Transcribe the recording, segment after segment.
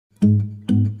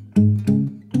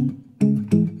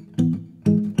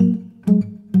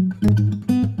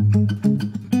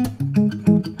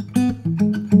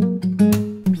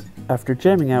After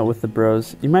jamming out with the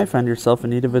bros, you might find yourself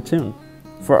in need of a tune.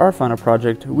 For our final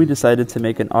project, we decided to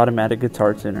make an automatic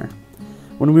guitar tuner.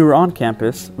 When we were on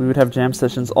campus, we would have jam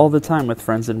sessions all the time with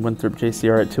friends in Winthrop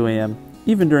JCR at 2 a.m.,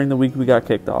 even during the week we got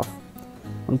kicked off.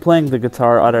 When playing the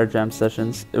guitar at our jam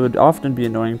sessions, it would often be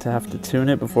annoying to have to tune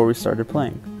it before we started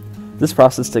playing. This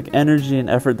process took energy and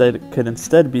effort that could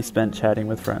instead be spent chatting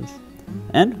with friends.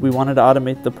 And we wanted to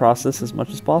automate the process as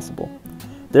much as possible.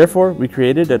 Therefore, we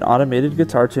created an automated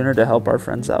guitar tuner to help our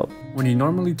friends out. When you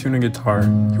normally tune a guitar,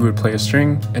 you would play a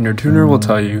string, and your tuner will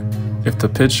tell you if the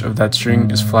pitch of that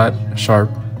string is flat, sharp,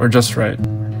 or just right.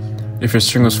 If your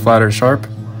string was flat or sharp,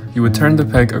 you would turn the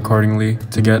peg accordingly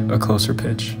to get a closer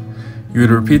pitch. You would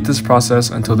repeat this process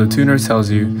until the tuner tells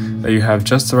you that you have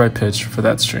just the right pitch for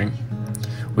that string.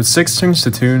 With 6 strings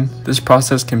to tune, this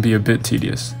process can be a bit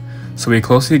tedious, so we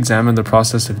closely examined the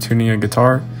process of tuning a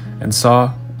guitar and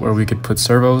saw where we could put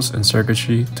servos and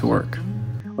circuitry to work.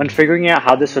 When figuring out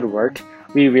how this would work,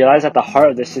 we realized that the heart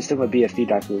of the system would be a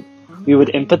feedback loop. We would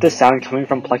input the sound coming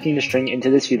from plucking the string into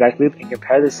this feedback loop and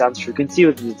compare the sound's frequency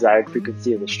with the desired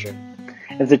frequency of the string.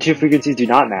 If the two frequencies do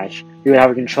not match, we would have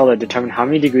a controller determine how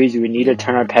many degrees we would need to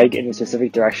turn our peg in a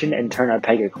specific direction and turn our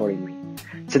peg accordingly.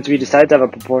 Since we decided to have a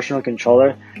proportional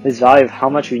controller, this value of how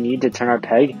much we need to turn our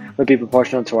peg would be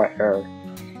proportional to our error.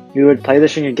 We would play the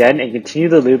string again and continue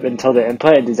the loop until the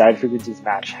input and desired frequencies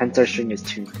match, hence our string is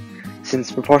tuned.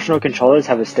 Since proportional controllers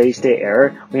have a steady-state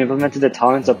error, we implemented the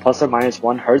tolerance of plus or minus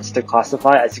 1 Hz to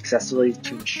classify a successfully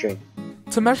tuned string.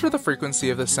 To measure the frequency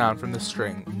of the sound from the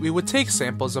string, we would take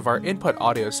samples of our input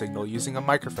audio signal using a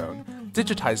microphone,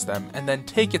 digitize them, and then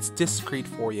take its discrete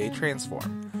Fourier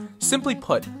transform. Simply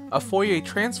put, a Fourier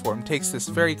transform takes this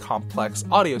very complex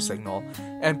audio signal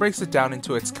and breaks it down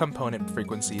into its component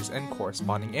frequencies and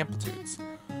corresponding amplitudes.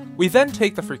 We then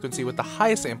take the frequency with the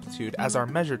highest amplitude as our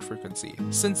measured frequency,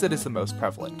 since it is the most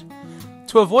prevalent.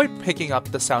 To avoid picking up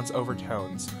the sound's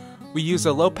overtones, we use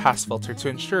a low-pass filter to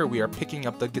ensure we are picking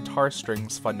up the guitar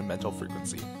string's fundamental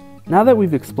frequency. Now that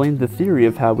we've explained the theory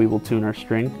of how we will tune our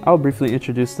string, I'll briefly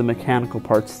introduce the mechanical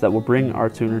parts that will bring our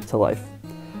tuner to life.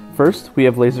 First, we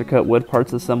have laser-cut wood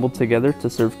parts assembled together to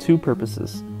serve 2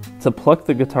 purposes: to pluck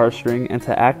the guitar string and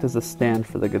to act as a stand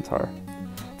for the guitar.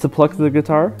 To pluck the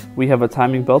guitar, we have a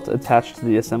timing belt attached to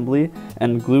the assembly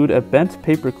and glued a bent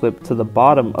paper clip to the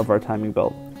bottom of our timing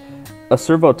belt. A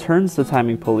servo turns the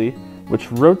timing pulley,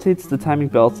 which rotates the timing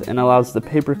belt and allows the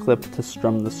paper clip to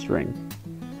strum the string.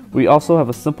 We also have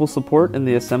a simple support in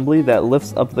the assembly that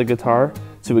lifts up the guitar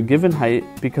to a given height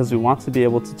because we want to be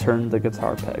able to turn the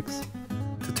guitar pegs.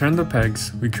 To turn the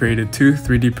pegs, we created 2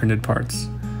 3D printed parts,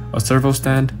 a servo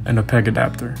stand and a peg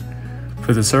adapter.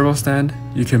 For the servo stand,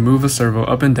 you can move a servo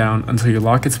up and down until you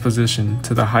lock its position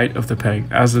to the height of the peg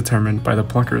as determined by the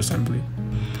plucker assembly.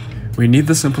 We need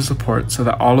the simple support so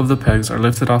that all of the pegs are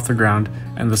lifted off the ground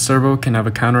and the servo can have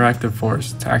a counteractive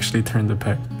force to actually turn the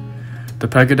peg. The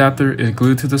peg adapter is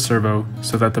glued to the servo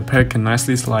so that the peg can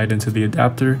nicely slide into the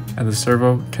adapter and the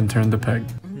servo can turn the peg.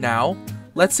 Now,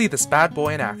 let's see this bad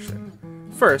boy in action.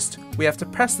 First, we have to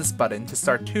press this button to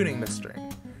start tuning the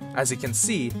string. As you can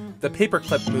see, the paper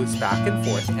clip moves back and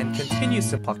forth and continues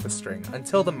to pluck the string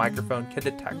until the microphone can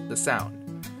detect the sound.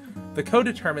 The code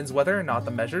determines whether or not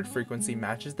the measured frequency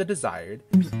matches the desired,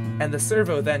 and the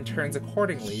servo then turns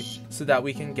accordingly so that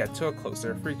we can get to a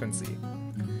closer frequency.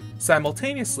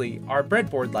 Simultaneously, our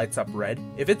breadboard lights up red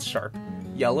if it's sharp,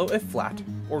 yellow if flat,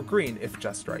 or green if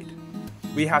just right.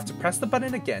 We have to press the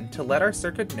button again to let our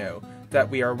circuit know that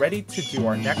we are ready to do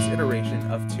our next iteration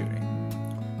of tuning.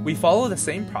 We follow the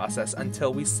same process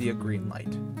until we see a green light.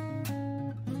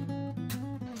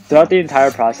 Throughout the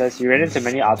entire process, we ran into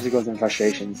many obstacles and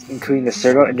frustrations, including the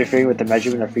servo interfering with the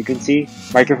measurement of frequency,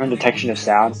 microphone detection of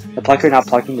sound, the plucker not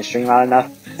plucking the string loud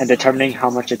enough, and determining how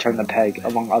much to turn the peg,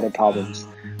 among other problems.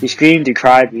 We screamed, we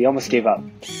cried, we almost gave up.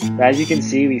 But as you can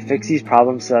see, we fixed these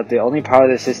problems so that the only part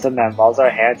of the system that involves our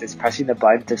hands is pressing the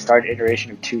button to start an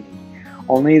iteration of tuning.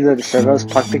 Only the servos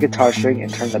pluck the guitar string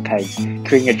and turn the pegs,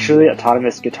 creating a truly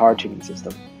autonomous guitar tuning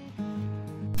system.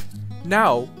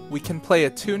 Now, we can play a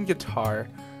tuned guitar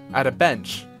at a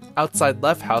bench, outside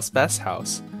Left House Best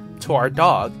House, to our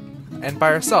dog, and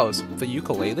by ourselves with a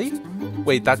ukulele?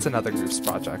 Wait, that's another group's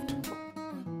project.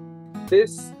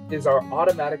 This is our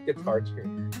automatic guitar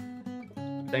tuner.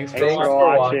 Thanks for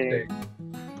watching.